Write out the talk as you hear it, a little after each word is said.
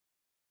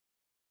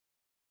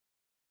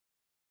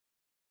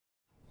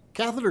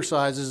Catheter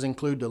sizes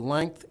include the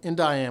length and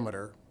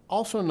diameter,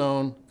 also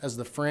known as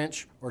the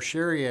French or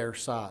Cherrier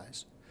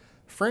size.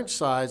 French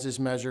size is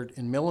measured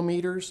in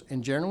millimeters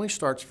and generally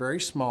starts very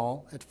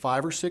small at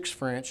 5 or 6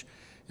 French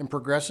and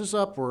progresses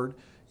upward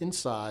in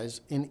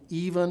size in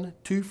even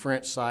 2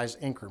 French size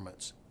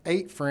increments,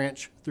 8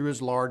 French through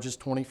as large as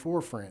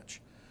 24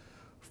 French.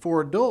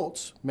 For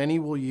adults, many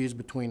will use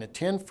between a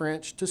 10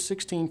 French to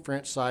 16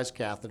 French size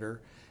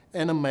catheter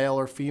and a male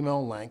or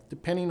female length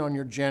depending on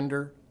your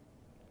gender,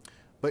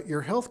 but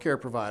your healthcare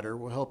provider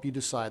will help you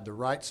decide the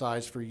right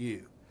size for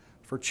you.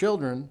 For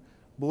children,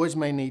 boys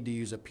may need to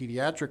use a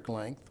pediatric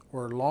length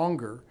or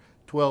longer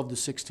 12 to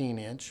 16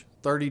 inch,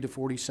 30 to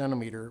 40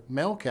 centimeter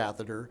male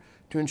catheter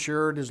to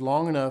ensure it is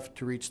long enough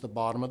to reach the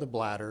bottom of the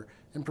bladder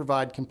and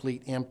provide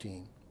complete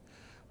emptying.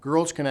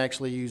 Girls can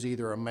actually use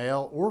either a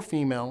male or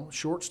female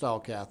short style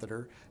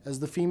catheter, as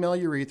the female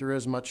urethra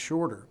is much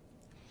shorter.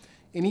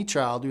 Any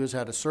child who has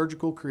had a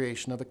surgical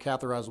creation of a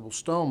catheterizable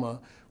stoma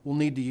will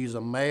need to use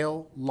a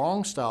male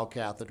long style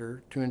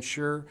catheter to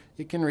ensure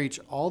it can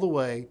reach all the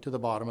way to the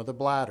bottom of the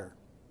bladder.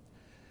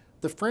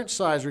 The French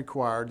size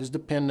required is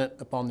dependent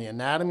upon the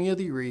anatomy of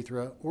the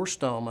urethra or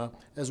stoma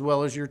as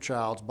well as your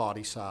child's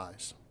body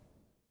size.